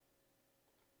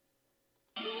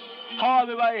Hello,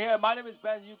 everybody here. My name is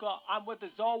Ben Yuka. I'm with the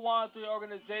Zone 103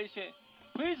 organization.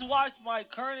 Please watch my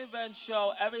current event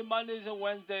show every Mondays and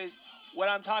Wednesdays when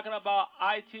I'm talking about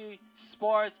IT,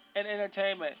 sports, and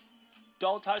entertainment.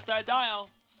 Don't touch that dial.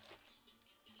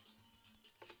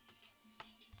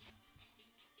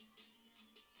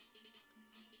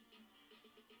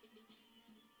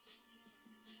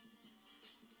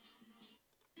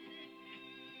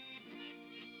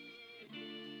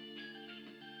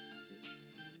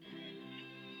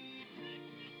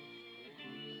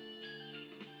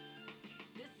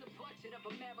 This is a portrait of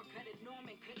America that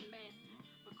Norman couldn't master.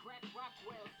 But crack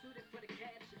Rockwell suited for the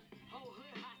capture. Whole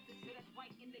hood hostage to that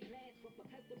white in the glass. But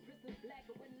because the prison's black,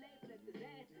 it wasn't labeled a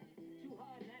disaster. Too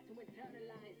hard not to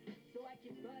internalize. So I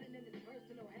keep burning in this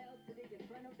personal hell till the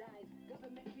inferno dies.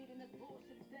 Government feeding us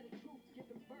bullshit instead of truth.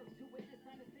 Giving birth to a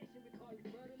dishonest nation we call it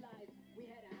fertilized. We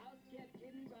had a house kept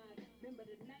getting robbed. Remember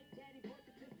the night daddy brought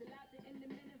the pistol out there and the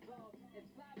men involved. As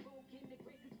 5 came to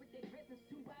graces with their presence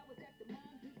 2 hours after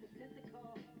mom used to send the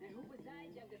call. And who was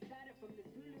I? Younger Sada from the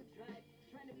Zulu tribe.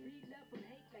 Trying to breed love from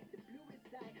hate like the bluest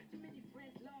side. Too many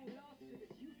friends long lost to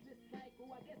this useless cycle.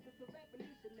 I guess it's a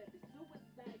revolutionary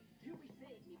suicide. Fury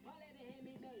saved me, Paul had to hand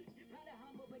me made. Proud of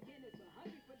humble beginners, but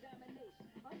hungry for domination.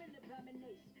 I'm an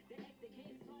abomination. The act they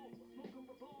can't solve. Smoking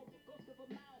revolver, ghost of a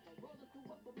mile, rolling through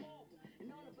up a marble.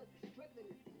 And all of us are struggling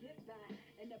is to get by.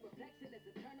 And the reflection is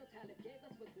eternal. Time gave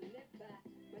us what to live by.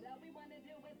 But all we wanna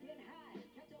do is get high.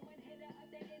 Catch a one hitter up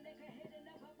that indica hitting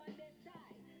up on my left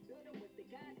side. Building with the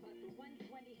guys, about the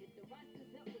 120. Hit the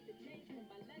rosters up with the change from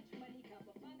my lunch money. Cop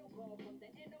a final call from the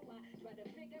NOI. Try to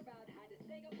figure out how to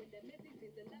stay up with the missing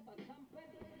since they left our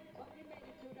company. But we made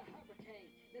it through the hurricane.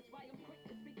 That's why I'm quick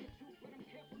to speak the truth, but I'm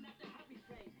careful not to hurry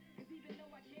frame. Cause even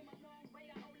though I came a long way,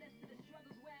 I owe less to the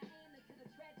struggles where I am than to the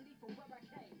tragedy from where I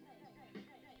came.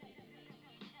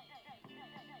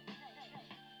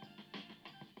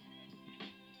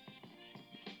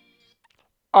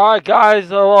 All right, guys.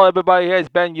 Hello, everybody. Here it's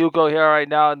Ben Yuko here right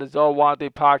now in the Zone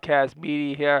 103 podcast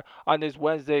meeting here on this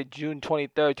Wednesday, June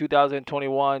 23rd,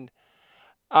 2021.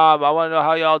 I want to know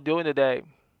how y'all doing today.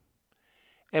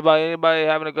 Anybody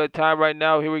having a good time right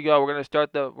now? Here we go. We're gonna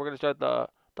start the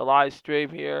live stream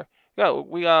here. Yeah,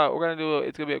 we're gonna do.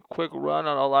 It's gonna be a quick run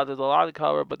on a lot. There's a lot to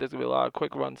cover, but there's gonna be a lot of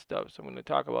quick run stuff. So I'm gonna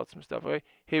talk about some stuff. Okay,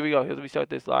 here we go. Let me start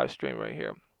this live stream right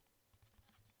here.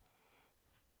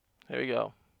 Here we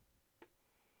go.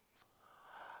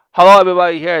 Hello,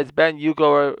 everybody. Here it's Ben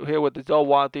Yuko here with the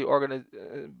Zowanti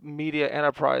Media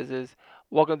Enterprises.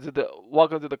 Welcome to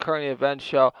the current event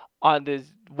show on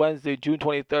this Wednesday, June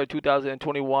 23rd,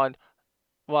 2021.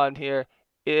 One here.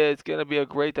 It's gonna be a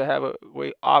great to have a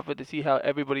great offer to see how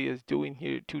everybody is doing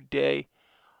here today,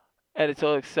 and it's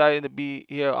so exciting to be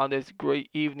here on this great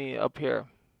evening up here.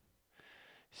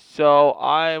 So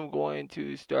I am going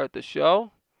to start the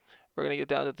show. We're gonna get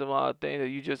down to some things that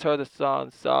you just heard the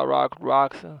song "Saw Rock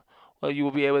Rocks." Well, you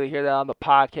will be able to hear that on the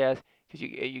podcast because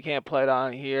you can't play it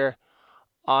on here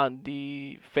on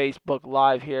the Facebook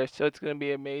Live here. So it's gonna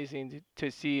be amazing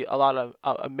to see a lot of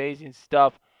amazing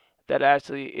stuff that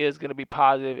actually is gonna be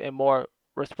positive and more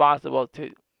responsible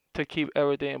to keep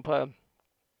everything in play.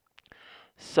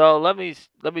 So let me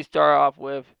start off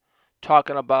with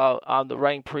talking about the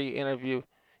Rank Pre interview.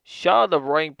 Shout out the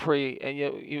Rank Pre, and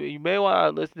you may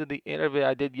want to listen to the interview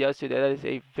I did yesterday. That is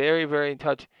a very in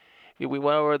touch. We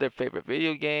went over their favorite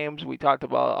video games. We talked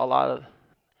about a lot of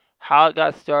how it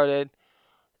got started,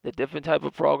 the different type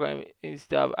of programming and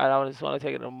stuff. And I just want to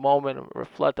take a moment and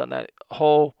reflect on that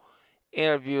whole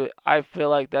interview. I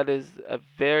feel like that is a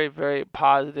very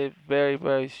positive,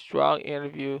 very strong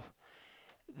interview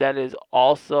that is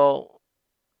also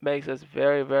makes us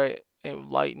very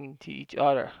enlightened to each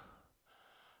other.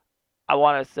 I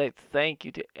want to say thank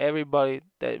you to everybody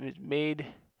that has made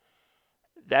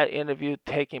that interview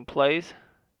taking place.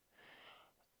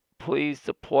 Please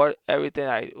support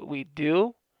everything we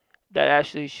do. That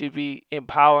actually should be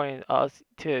empowering us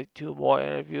to do more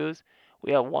interviews.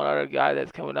 We have one other guy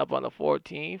that's coming up on the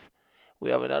 14th.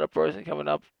 We have another person coming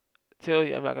up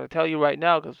too. I'm not going to tell you right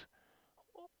now because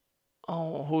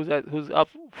who's up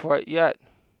for it yet.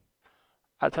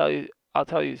 I'll tell you. I'll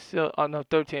tell you soon. On the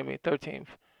 13th, I mean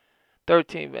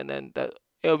 13th, and then that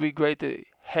it'll be great to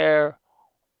hear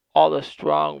all the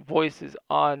strong voices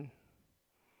on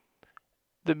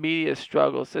the media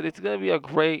struggle. So it's gonna be a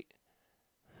great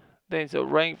thing. So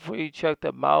rank free, check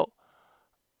them out.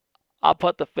 I'll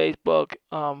put their Facebook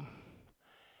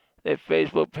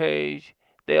page.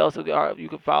 They also are. You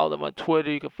can follow them on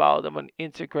Twitter. You can follow them on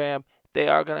Instagram. They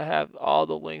are gonna have all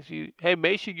the links. Hey,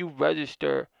 make sure you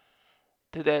register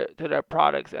to their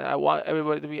products, and I want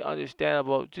everybody to be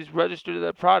understandable. Just register to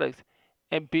their products,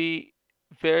 and be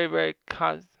very, very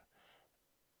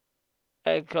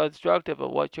and constructive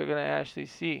of what you're gonna actually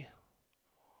see.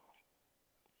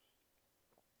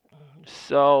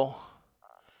 So,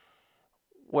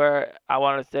 where I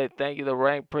want to say thank you to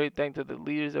Rank Pre, thank to the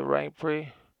leaders of Rank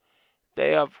Pre.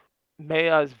 They have made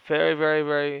us very, very,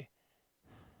 very,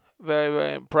 very,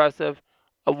 very impressive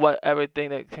of what everything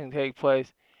that can take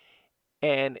place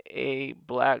in a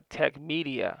black tech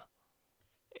media.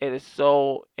 It is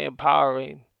so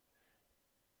empowering,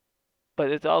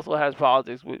 but it also has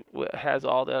politics, has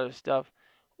all the other stuff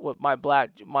with my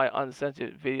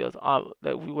uncensored videos on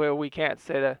that where we can't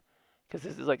say that because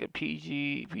this is like a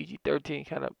PG 13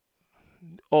 kind of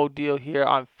old deal here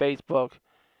on Facebook.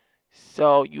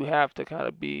 So you have to kind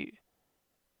of be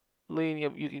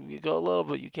lenient. You go a little,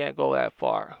 but you can't go that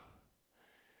far.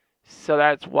 So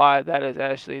that's why that is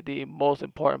actually the most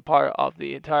important part of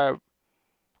the entire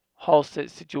whole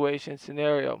situation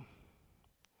scenario.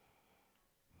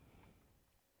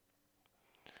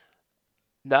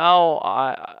 Now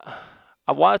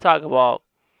I want to talk about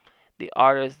the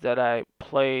artist that I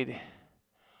played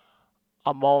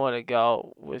a moment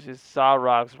ago, which is Saw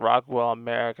Rock's Rockwell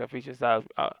America features. I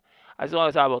just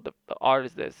want to talk about the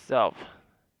artist itself.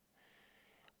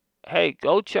 Hey,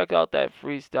 go check out that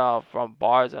freestyle from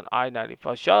Bars on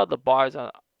I-95. Shout out to Bars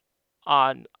on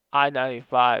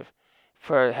I-95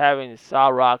 for having Saw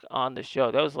Rock on the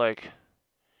show. That was like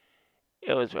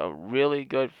it was a really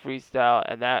good freestyle,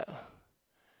 and that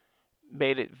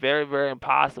made it very, very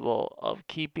impossible of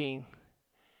keeping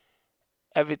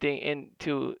everything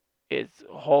into its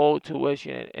whole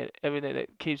tuition and everything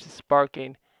that keeps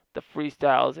sparking the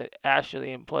freestyles and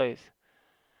actually in place.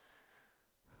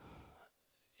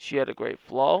 She had a great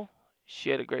flow. She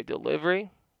had a great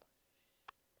delivery.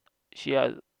 She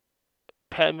has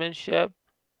penmanship,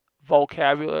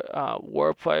 vocabulary,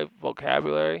 wordplay,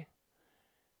 vocabulary,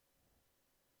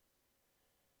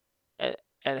 and,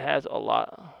 and has a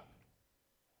lot.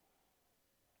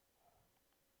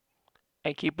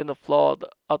 And keeping the flow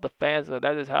of the fans. So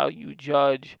that is how you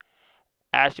judge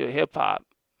actual hip hop.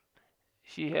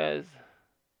 She has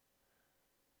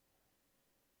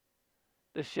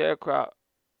the sharecrowd.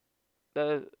 That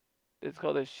is, it's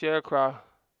called the sharecrowd.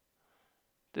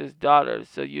 This daughter.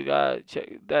 So you gotta check.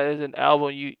 That is an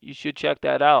album. You should check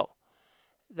that out.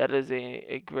 That is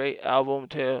a great album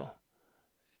to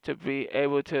be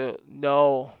able to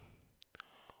know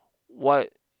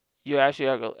what you actually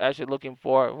are actually looking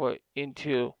for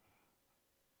into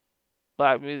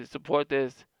black music. Support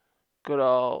this good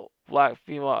old black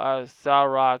female artist, Shaw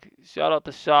Rock. Shout out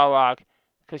to Shaw Rock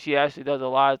because she actually does a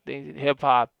lot of things in hip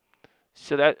hop.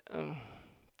 So that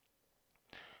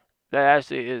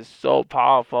actually is so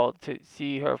powerful to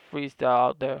see her freestyle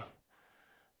out there.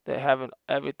 That having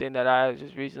everything that I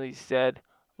just recently said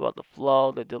about the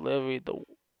flow, the delivery, the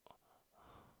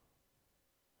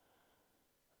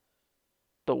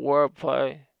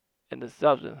wordplay, and the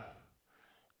substance,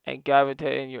 and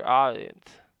gravitating your audience.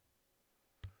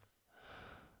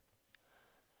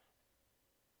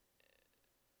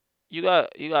 You got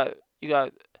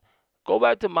go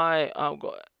back to my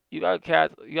you got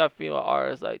female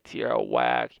artists like Tierra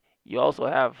Whack. You also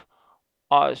have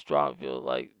artists strong feel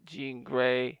like Jean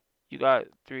Grey. You got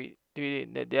three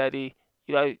Nadeti.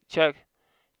 You got to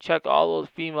check all those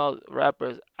female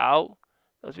rappers out.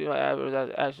 Those female rappers that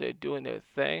are actually doing their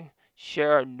thing.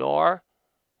 Shara Noor.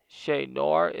 Shay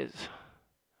Noor is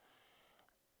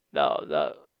no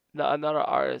the another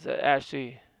artist that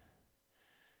actually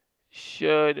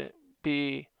should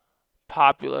be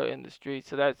popular in the streets.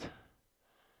 So that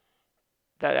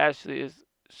actually is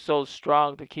so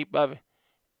strong to keep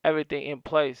everything in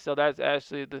place. So that's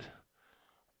actually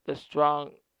the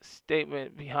strong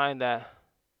statement behind that.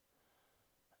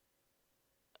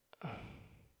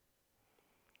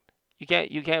 You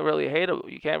can't really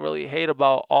hate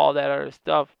about all that other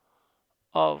stuff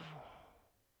of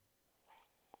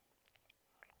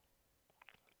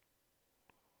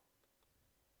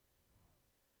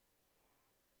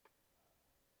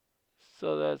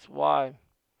so that's why.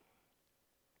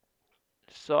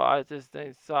 So I just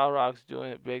think Rock's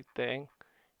doing a big thing.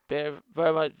 Very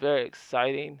very much very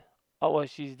exciting of what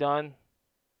she's done.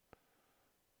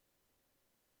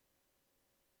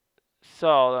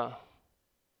 So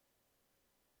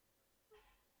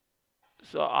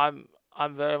so I'm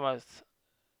very much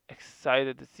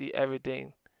excited to see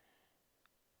everything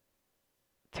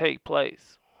take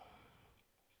place.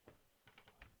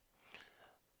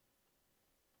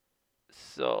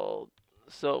 So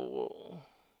so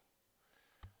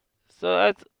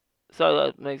so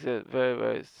that makes it very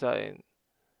very exciting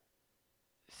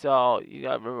So you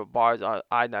gotta remember bars on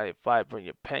I-95. Bring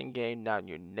your pen game, not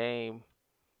your name.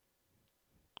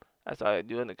 That's all you're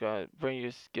doing. They're gonna bring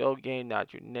your skill game,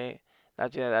 not your name.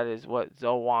 Not your That is what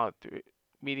Zoe wanted through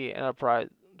media enterprise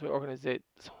to organization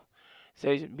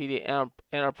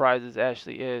enterprises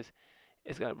actually is.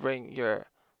 It's gonna bring your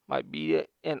my media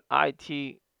and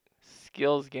IT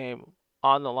skills game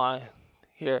on the line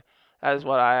here. That is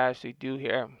what I actually do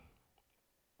here,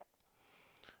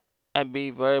 and be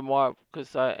very more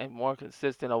concise and more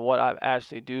consistent of what I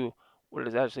actually do, what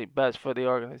is actually best for the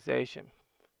organization.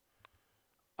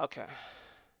 Okay,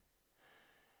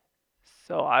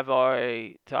 so I've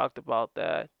already talked about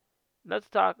that. Let's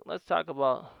talk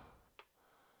about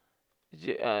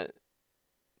J,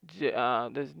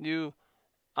 this new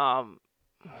um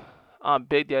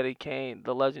Big Daddy Kane,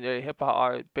 the legendary hip hop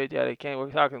artist Big Daddy Kane.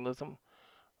 We're talking about some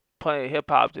plenty of hip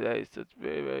hop today, so it's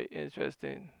very very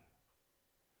interesting.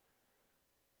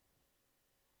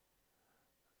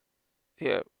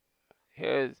 Here,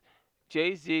 here's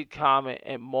Jay-Z comment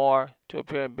and more to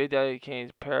appear in Big Daddy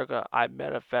Kane's Paragon I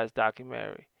Manifest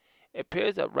documentary. It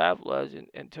appears that rap legend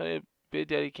Antonio Big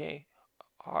Daddy Kane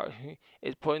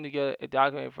is putting together a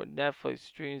documentary for Netflix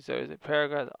streaming service. The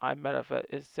Paragon I Manifest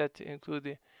is set to include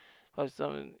the of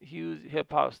some huge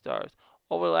hip hop stars.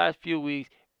 Over the last few weeks,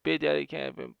 Big Daddy Kane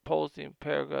has been posting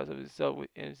paragraphs of himself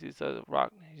with MCs such as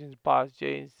Roc Nation's boss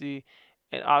Jay-Z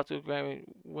and Oscar Grammy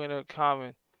winner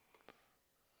Common.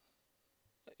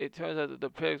 It turns out that the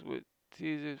pics with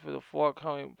teasers for the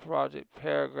forthcoming project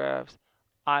Paragraphs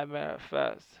I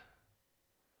Manifest.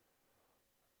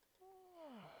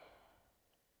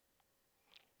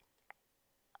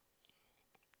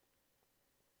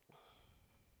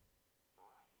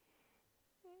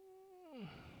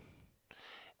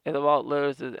 It's about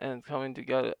lyricists and coming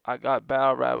together. I got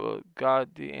battle rapper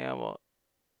God Diamo,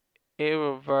 a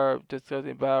reverb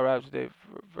discussing battle rap today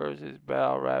versus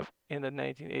battle rap in the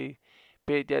 1980s.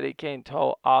 Big Daddy Kane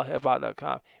told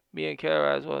AllHipHop.com. Me and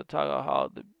Kara will talk about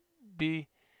how the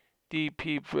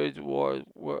BDP Bridge Wars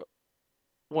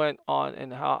went on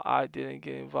and how I didn't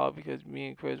get involved because me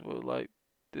and Chris were like,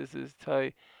 this is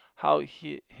tight. How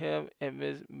him and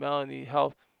Miss Melanie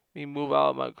helped me move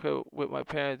out of my crib with my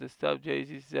parents and stuff.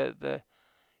 Jay-Z said that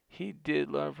he did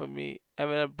learn from me.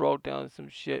 Eminem broke down some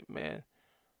shit, man.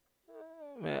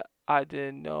 Man, I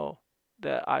didn't know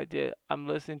that I did. I'm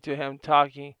listening to him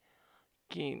talking,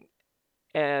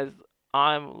 as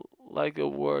I'm like a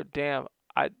word, damn,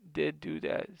 I did do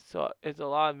that. So it's a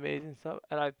lot of amazing stuff,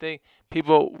 and I think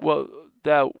people will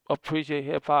that appreciate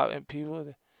hip hop and people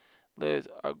that lives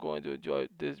are going to enjoy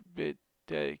this bit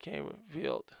that it came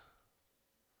revealed.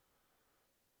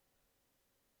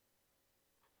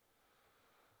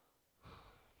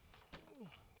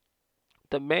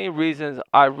 The main reasons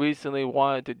I recently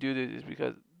wanted to do this is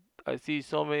because I see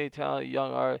so many talented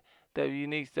young artists that have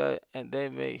unique style and they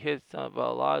make hits, but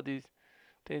a lot of these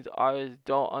things artists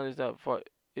don't understand for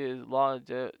is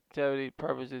longevity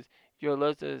purposes. Your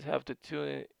listeners have to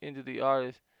tune into the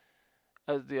artist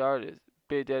as the artist.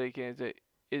 Big Daddy Kane say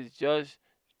is just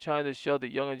trying to show the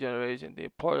younger generation the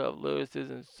importance of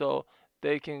lyricism so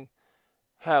they can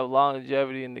have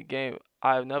longevity in the game.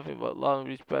 I have nothing but love and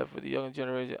respect for the younger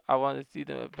generation. I want to see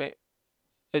them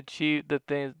achieve the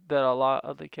things that a lot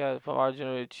of the cats from our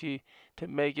generation achieve to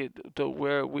make it to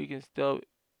where we can still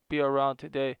be around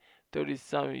today, 30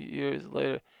 some years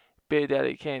later. Big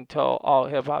Daddy Kane told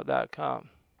allhiphop.com.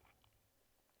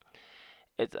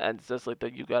 It's just like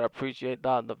that you gotta appreciate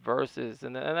the verses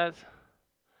and that's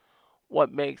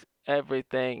what makes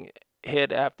everything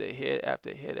hit after hit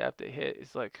after hit after hit.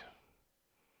 It's like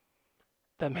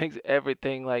that makes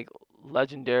everything like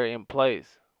legendary in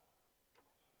place.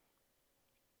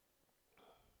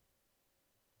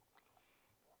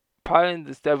 Prior to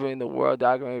discovering the world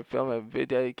documentary film and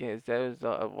video dedicated status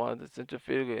of one of the central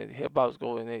figures in hip hop's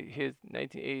golden age, his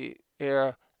 1980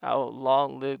 era album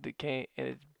Long Live the King and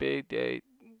its Big Day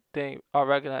thing are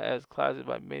recognized as classics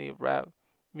by many rap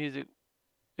music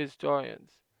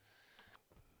historians.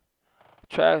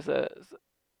 Tracks that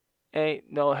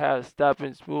Ain't No Half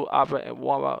Steppin', Smooth Opera, and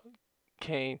Warm Up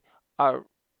Kane are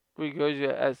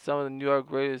regurgitated as some of the New York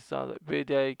greatest songs. Big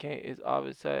Daddy Kane is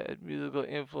often cited as musical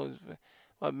influence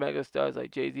by megastars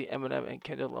like Jay-Z, Eminem, and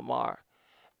Kendrick Lamar.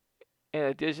 In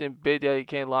addition, Big Daddy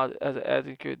Kane launched as an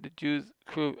advocate. The Juice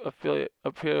Crew affiliate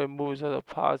appeared in movies such as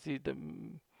Posse, The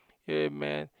Mystery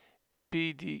Man,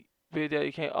 BD. Big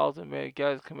Daddy Kane also made a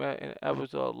guest command in an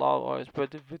episode of Law and Order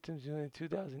spread to victims in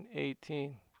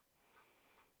 2018.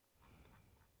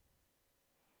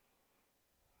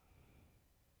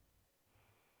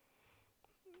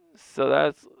 So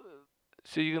that's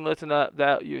so you can listen to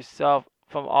that yourself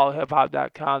from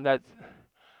allhiphop.com. That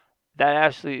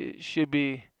actually should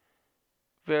be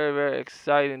very, very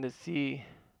exciting to see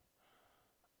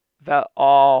that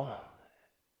all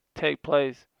take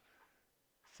place.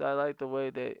 So I like the way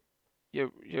that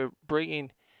you're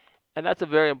bringing, and that's a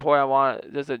very important. I want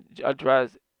to just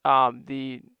address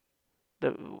the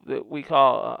the we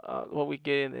call what we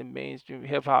get in mainstream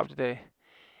hip hop today.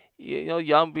 You know,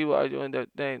 young people are doing their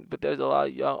thing, but there's a lot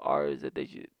of young artists that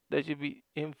they should be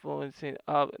influencing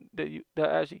that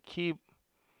actually keep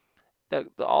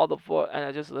all the four. And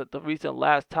I just the recent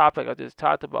last topic I just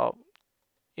talked about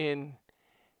in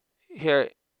here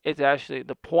is actually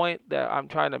the point that I'm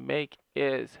trying to make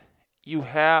is you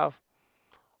have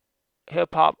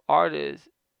hip hop artists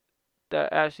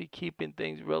that are actually keeping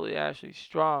things really actually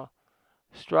strong,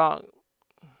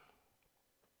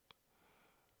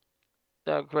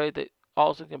 that are great, that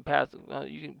also can pass.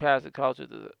 You can pass the culture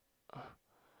to the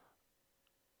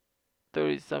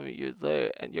 30 something years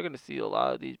later, and you're gonna see a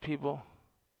lot of these people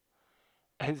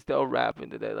and still rapping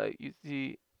today. Like you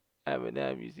see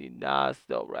Eminem, you see Nas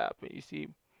still rapping, you see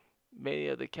many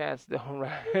of the cats still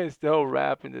still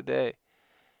rapping today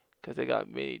because they got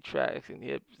many tracks and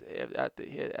hits after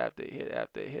hit after hit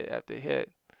after hit after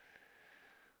hit.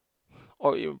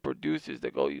 Or even producers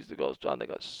that go used to go strong. They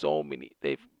got so many.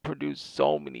 They've produced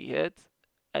so many hits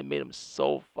and made them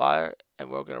so fire,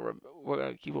 and we're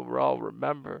gonna keep them all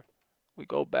remember. We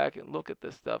go back and look at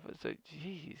this stuff and say,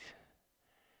 jeez,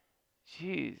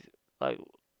 like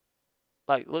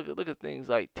look at things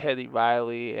like Teddy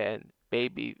Riley and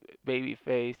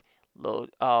Babyface,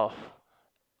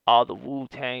 all the Wu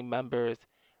Tang members.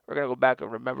 We're gonna go back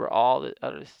and remember all the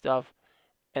other stuff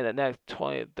in the next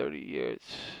 20 to 30 years.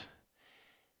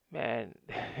 Man,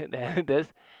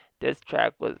 this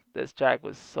track was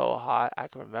so hot. I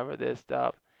can remember this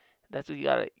stuff. That's what you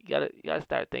gotta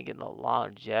start thinking the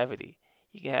longevity.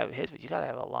 You can have hits, but you gotta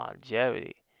have a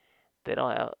longevity. They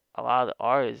don't have a lot of the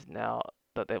artists now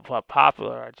that they're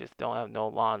popular are just don't have no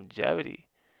longevity.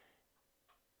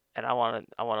 And I wanna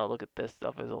look at this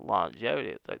stuff as a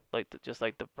longevity. It's just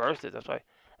like the verses. That's what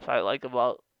I like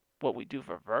about what we do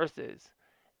for verses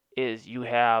is you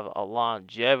have a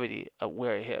longevity of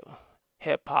where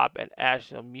hip hop and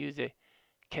actual music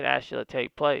can actually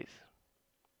take place.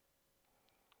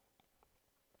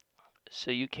 So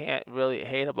you can't really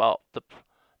hate about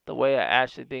the way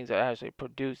actually things are actually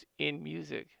produced in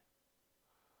music.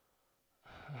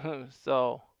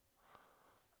 So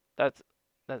that's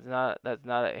that's not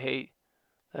a hate.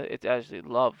 It's actually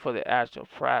love for the actual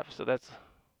craft. So that's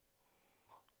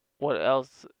what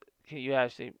else can you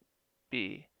actually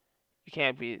be? You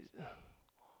can't be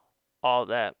all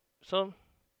that. So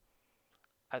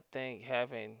I think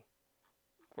having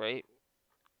great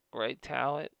great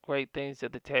talent, great things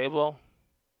at the table,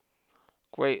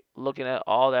 great looking at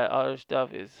all that other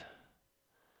stuff is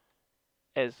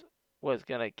what's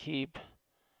gonna keep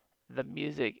the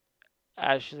music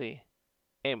actually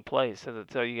in place.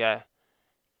 So you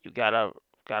gotta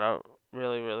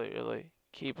really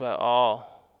keep it all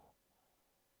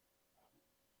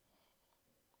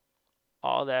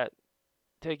that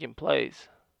taking place.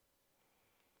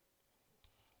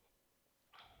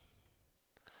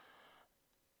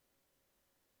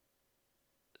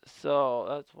 So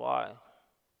that's why.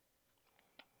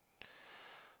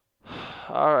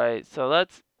 All right, so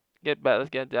let's get back. Let's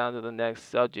get down to the next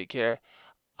subject here.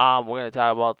 We're gonna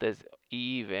talk about this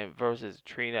Eve and versus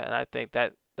Trina, and I think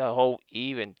that the whole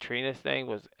Eve and Trina thing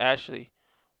was actually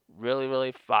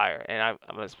really fire, and I'm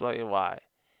gonna explain you why.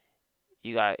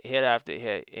 You got hit after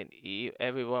hit, and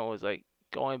everyone was like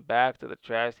going back to the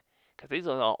tracks because these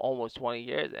are almost 20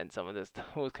 years, and some of this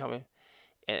stuff was coming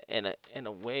in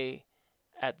a way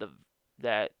at the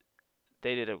that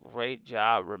they did a great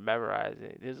job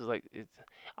memorizing. This is like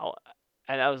I-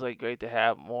 and that was like great to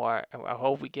have more. And I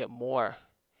hope we get more,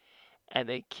 and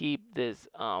they keep this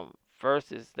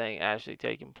versus thing actually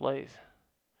taking place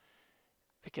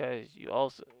because you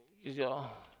know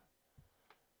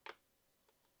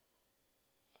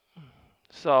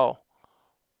so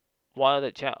one of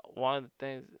the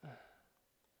things.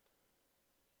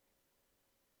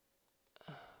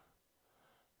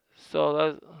 So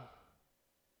that's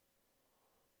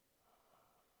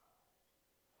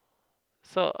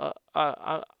so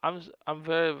I'm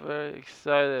very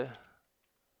excited.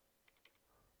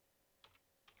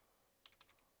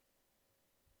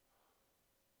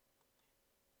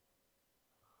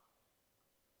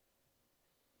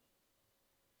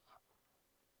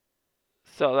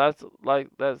 So that's like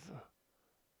that's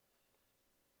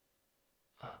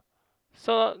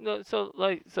so no so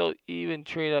like so even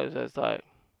Trina was just like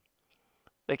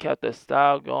they kept the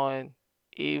style going.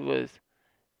 Eve was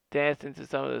dancing to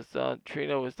some of the song.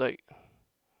 Trina was like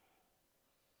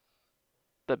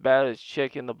the baddest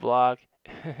chick in the block,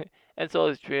 and so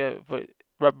is Trina, but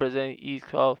representing East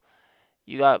Coast.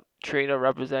 You got Trina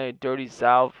representing Dirty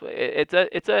South. It's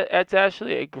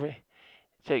actually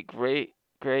it's a great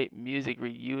music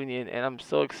reunion, and I'm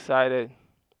so excited.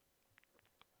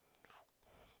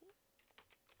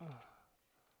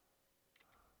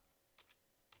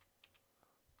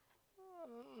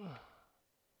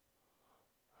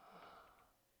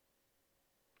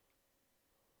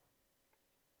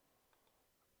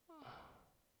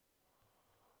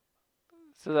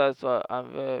 So that's why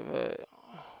I'm very.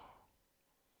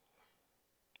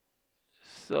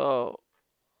 So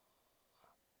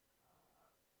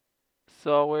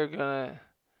so we're gonna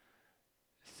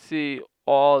see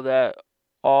all that,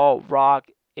 all rock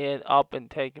in up and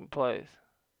taking place.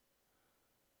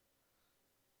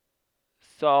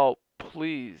 So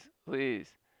please,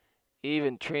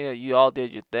 even Trina, you all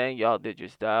did your thing, y'all did your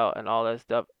style and all that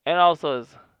stuff, and also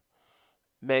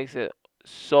makes it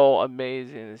so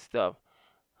amazing and stuff,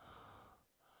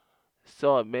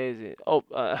 so amazing. Oh,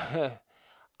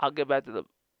 I'll get back to the.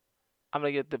 I'm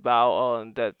gonna get the bow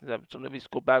on that. So let me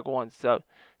go back one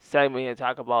segment and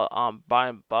talk about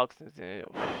Brian Buxton,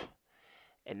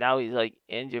 and now he's like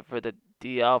injured for the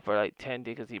DL for like 10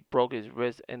 days because he broke his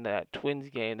wrist in that Twins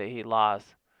game that he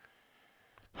lost.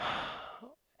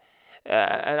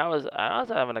 And I was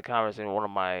having a conversation with one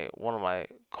of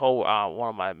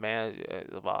my managers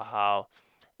about how,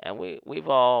 and we've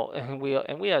all and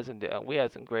we had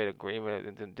some great agreements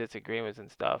and some disagreements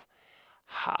and stuff.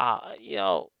 How,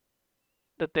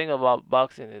 the thing about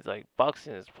Buxton is like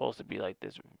Buxton is supposed to be like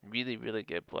this really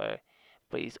good player,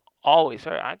 but he's always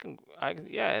hurt.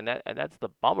 Yeah, and that's the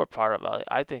bummer part about it.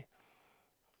 I think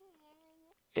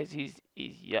is he's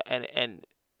yeah, and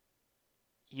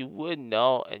you would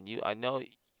know, and I know,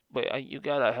 but you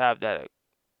gotta have that.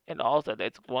 And also,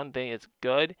 that's one thing. It's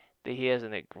good that he has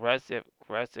an aggressiveness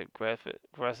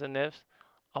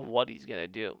of what he's gonna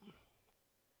do,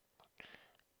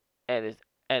 and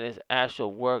his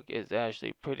actual work is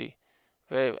actually pretty,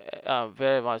 very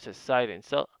much exciting.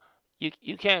 So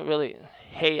you can't really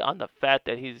hate on the fact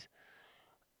that he's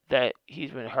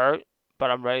been hurt,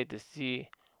 but I'm ready to see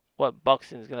what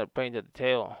Buxton's gonna bring to the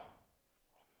table.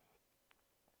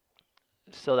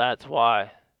 So that's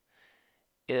why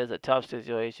it is a tough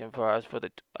situation for us for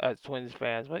the as Twins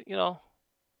fans. But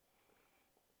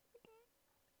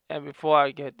and before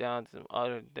I get down to some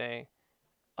other thing,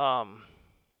 um,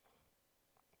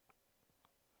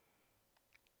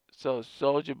 so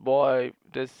Soldier Boy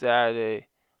this Saturday,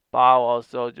 Bow Wow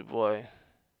Soldier Boy,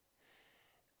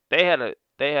 they had a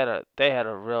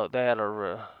real.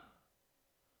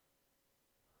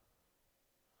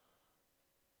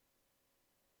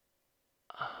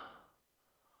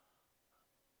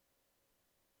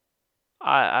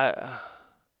 I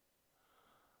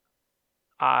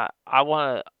I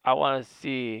wanna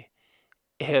see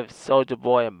if Soldier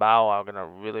Boy and Bow Wow are gonna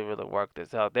really work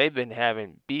this out. They've been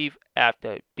having beef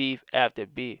after beef after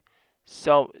beef,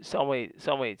 so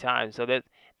many times. So that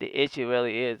the issue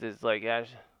really is like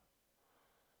actually,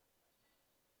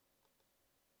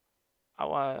 I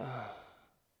want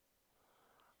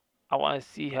I want to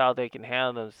see how they can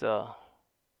handle themselves.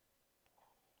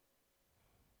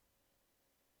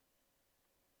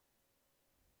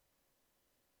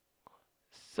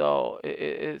 So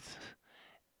it's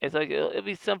like it'll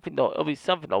be something though. It'll be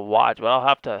something to watch, but I'll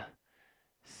have to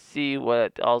see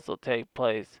what also take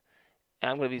place.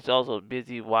 And I'm gonna be also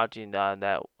busy watching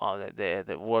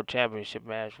the World Championship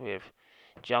match with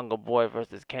Jungle Boy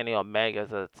versus Kenny Omega.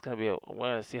 So it's gonna be we're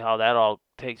gonna see how that all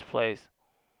takes place.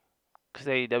 Cause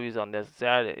AEW's on this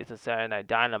Saturday. It's a Saturday Night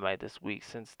Dynamite this week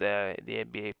since the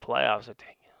NBA playoffs are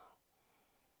taking.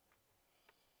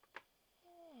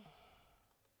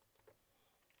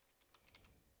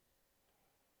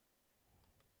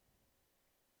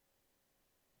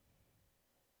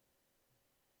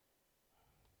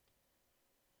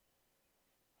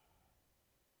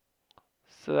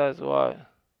 So that's why.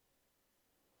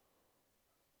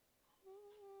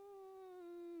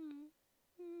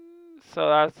 So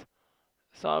that's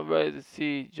so I'm ready to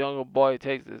see Jungle Boy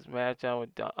takes this match on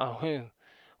with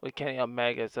Kenny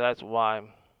Omega. So that's why.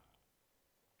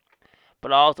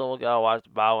 But also we gotta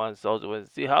watch Bow Wow and Soulja and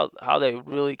see how they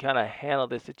really kind of handle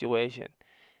this situation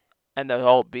and the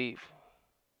whole beef.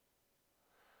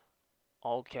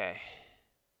 Okay,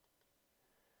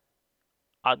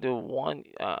 I'll do one.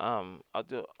 I'll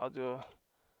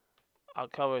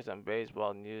cover some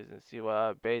baseball news and see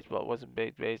what baseball. What's the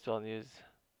big baseball news?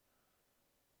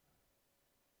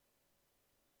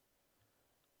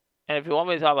 And if you want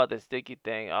me to talk about the sticky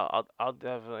thing, I'll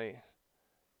definitely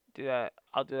do that.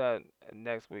 I'll do that in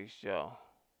next week's show.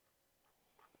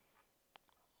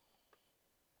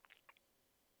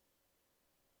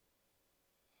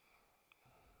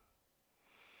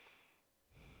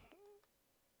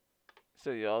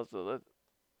 So you also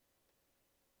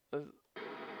let's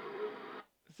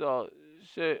so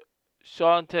shit.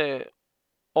 Shante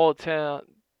Old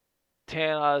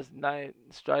Tana's 9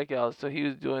 strikeouts. So he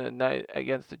was doing a night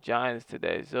against the Giants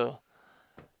today. So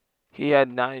he had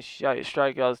 9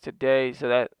 strikeouts today. So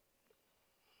that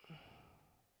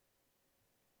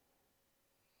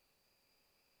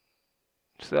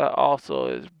also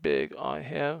is big on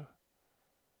him.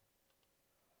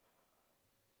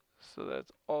 So a,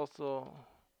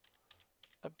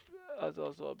 that's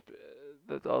also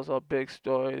that's also a big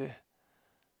story.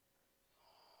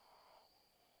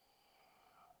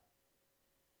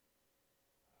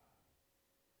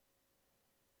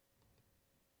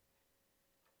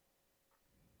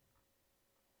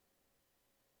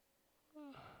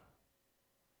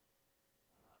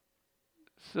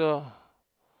 So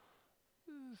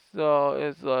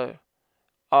it's like,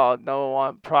 oh, number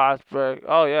one prospect.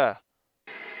 Oh yeah,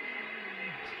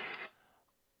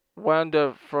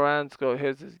 Wander Francisco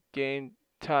hits his game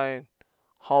time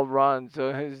home run.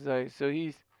 So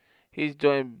he's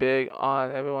doing big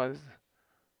on everyone's.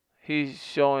 He's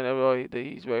showing everybody that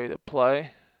he's ready to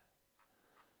play.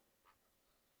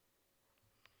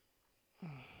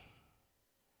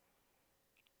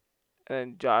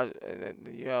 And then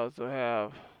you also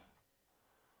have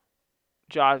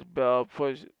Josh Bell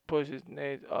push his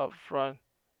name up front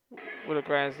with a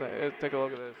grand slam. Let's take a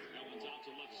look at this.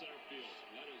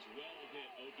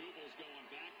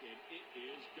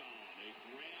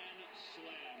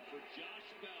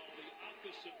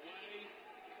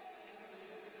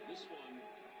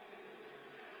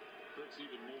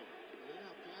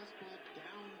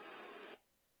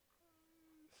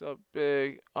 So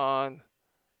big on.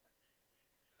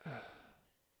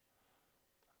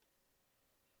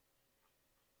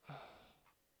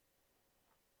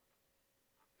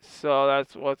 So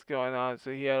that's what's going on.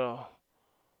 So he had a.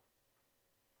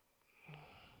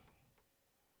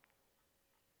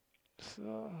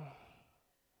 So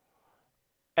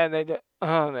and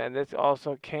this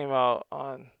also came out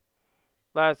on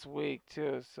last week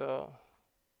too. So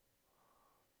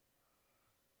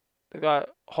they got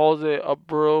Jose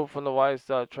Abreu from the White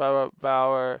Sox, Trevor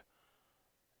Bauer,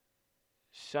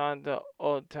 Shanta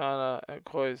Otana, and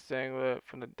Corey Singlet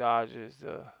from the Dodgers.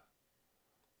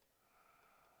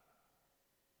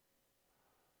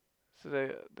 So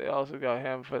they also got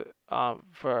him for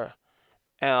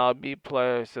MLB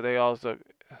players. So the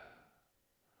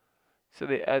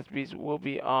SBs will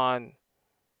be on.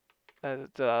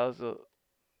 That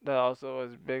also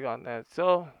was big on that.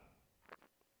 So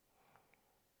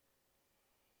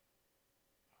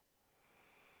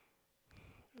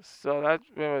that's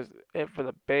pretty much it for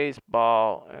the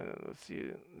baseball. And let's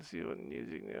see what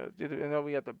music news. I know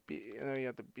we got the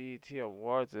BET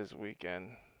Awards this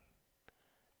weekend.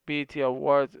 BET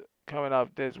Awards coming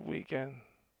up this weekend.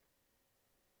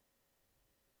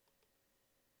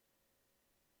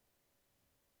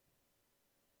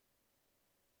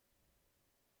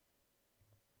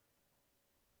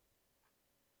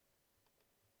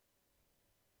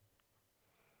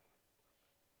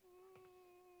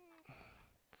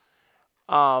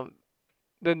 Um,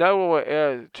 the network will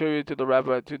air a tribute to the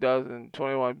rapper at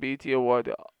 2021 BET Award.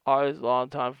 The artist's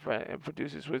longtime friend and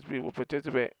producer Swizz Beatz will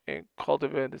participate in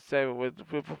cultivating the segment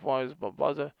with performances by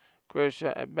Buzzer,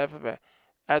 Grisha, and Method Man.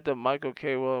 Actor Michael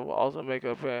K. Williams will also make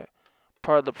a appearance.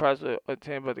 Part of the prize was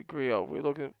attained by the Griot. We're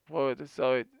looking forward to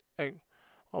celebrating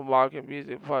on market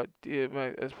music part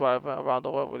DMX inspired from around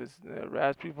the world with his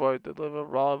raspy voice, deliver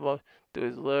raw emotion through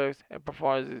his lyrics and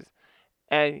performances,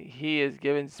 and he is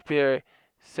giving spirit,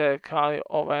 said Connie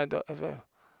Orlando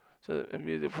so the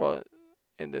music part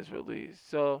in this release.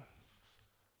 So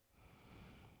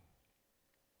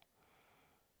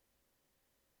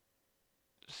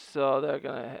they're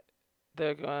gonna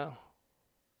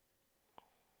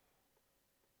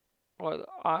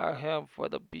honor him for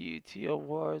the BET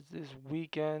Awards this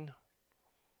weekend.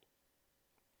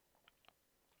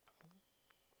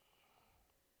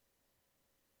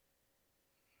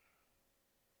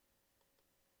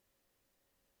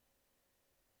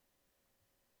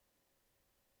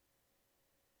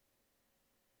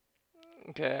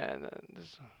 Okay, and then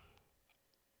this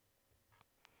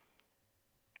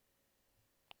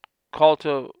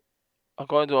Culture,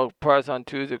 according to a press on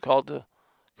Tuesday, Culture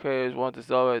creators want to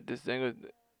celebrate distinguished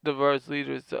diverse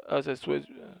leaders as a Switch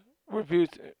reviews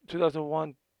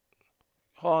 2001.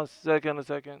 Hold on a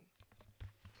second.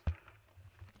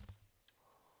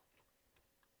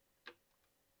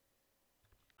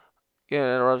 getting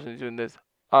an interruption doing this.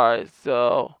 Alright,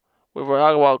 so we were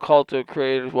talking about culture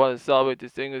creators want to celebrate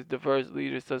distinguished diverse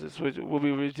leaders such as Switch will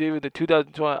be receiving the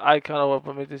 2020 Icon Award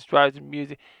for making strides in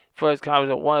music. First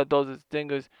comments on one of those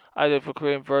distinguished items for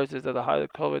creating verses at the height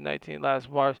of COVID-19 last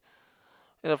March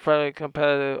in a friendly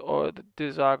competitive or the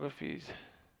discographies.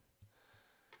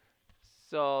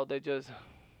 So they just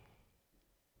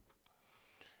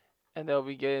and they'll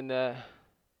be getting that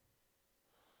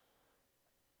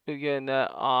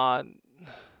on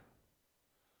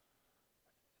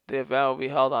the event will be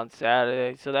held on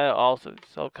Saturday. So that also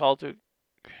so culture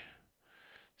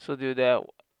so do that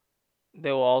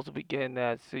they will also be getting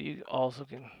that so you also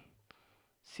can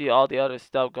see all the other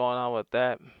stuff going on with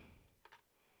that.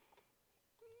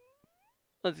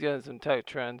 Let's get into some tech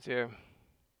trends here.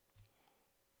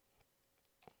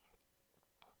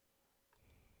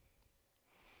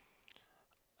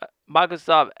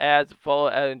 Microsoft adds photo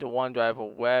editing to OneDrive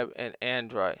for web and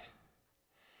Android.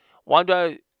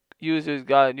 OneDrive users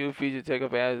got a new feature to take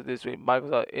advantage of this week.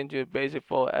 Microsoft introduced basic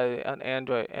photo editing on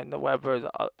Android and the web version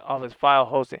of its file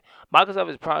hosting.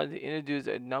 Microsoft is promising to introduce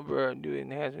a number of new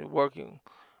enhancements working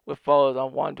with photos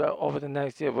on OneDrive over the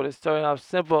next year, but it's starting off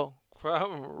simple. Crop,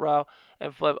 route,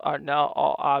 and flip are now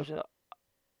all options,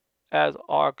 as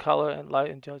are color and light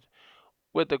adjustment.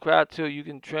 With the crop tool, you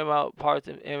can trim out parts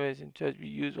of image and just be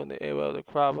used when they're able to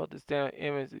crop out the standard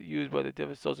image used by the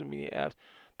different social media apps.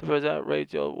 The present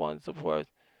ratio one supports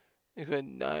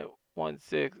including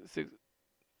 916,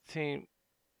 16.9,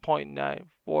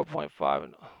 4.5,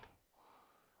 and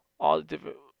all the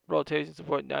different rotations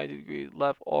support 90 degrees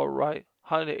left or right,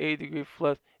 180 degree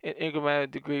flips, and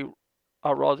incremental degree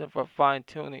are relevant for fine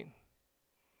tuning.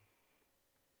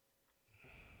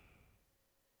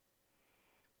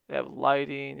 They have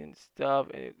lighting and stuff,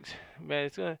 and man,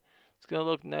 it's gonna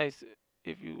look nice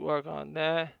if you work on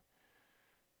that.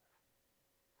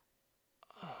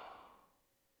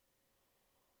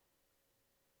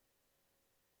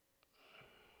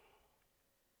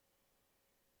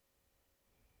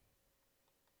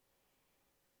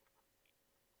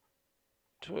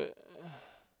 Twi-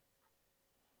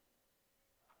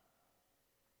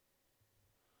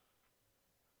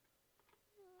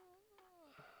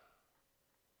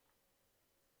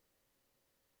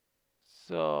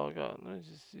 So, God, let me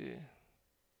just see.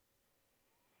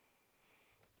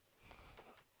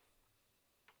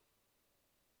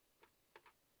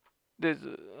 This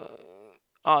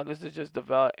is just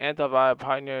developed. Antivirus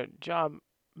pioneer John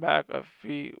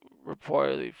McAfee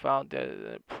reportedly found dead in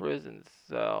a prison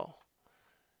cell.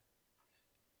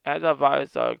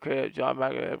 Antivirus creator John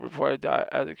McAfee reported died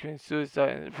after committing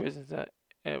suicide in a prison cell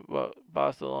in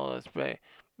Barcelona, Spain.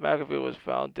 McAfee was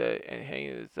found dead and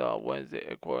hanging in his cell Wednesday,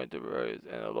 according to Reuters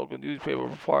and a local newspaper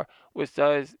report, which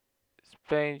cites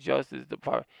Spain's Justice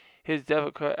Department. His death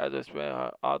occurred after Spain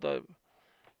authorized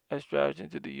extradition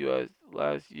to the U.S.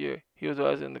 last year. He was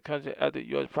arrested in the country after the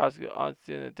U.S. prosecutor on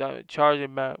scene indictment charging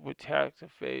him with tax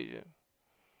evasion.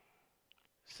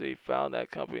 So he found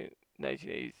that company in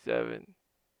 1987,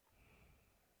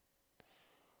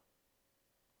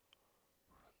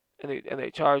 and they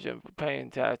charged him for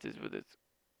paying taxes with his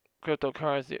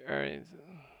cryptocurrency earnings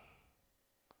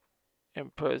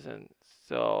in prison.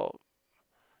 So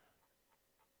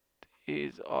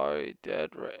he's already dead.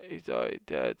 Right? He's already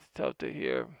dead. It's tough to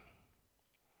hear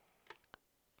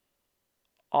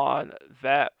on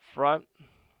that front.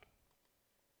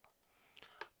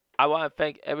 I want to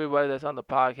thank everybody that's on the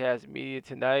podcast media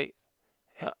tonight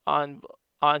on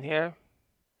on here.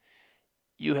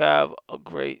 You have a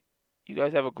great you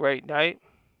guys have a great night.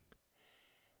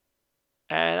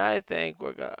 And I think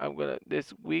I'm gonna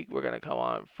this week we're gonna come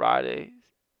on Friday,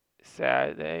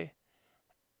 Saturday,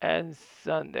 and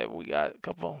Sunday. We got a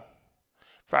couple.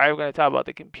 Friday we're gonna talk about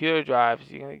the computer drives.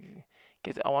 You're gonna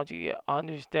get I want you to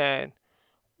understand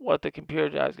what the computer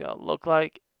drive is gonna look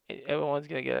like, and everyone's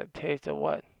gonna get a taste of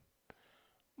what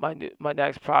my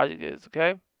next project is.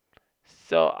 Okay,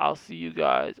 so I'll see you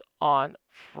guys on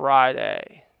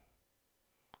Friday.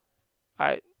 All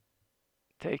right,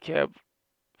 take care.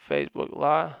 Facebook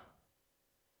Live.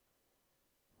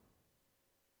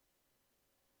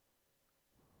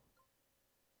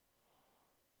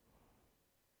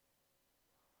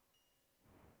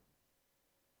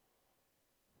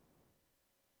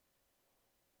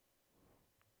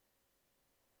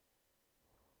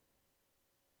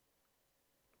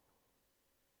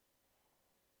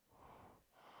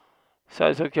 So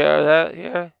I took care of that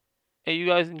here. And you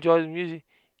guys enjoy the music.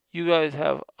 You guys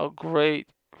have a great,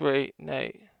 great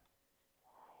night.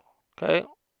 Okay?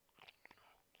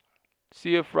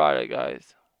 See you Friday,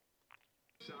 guys.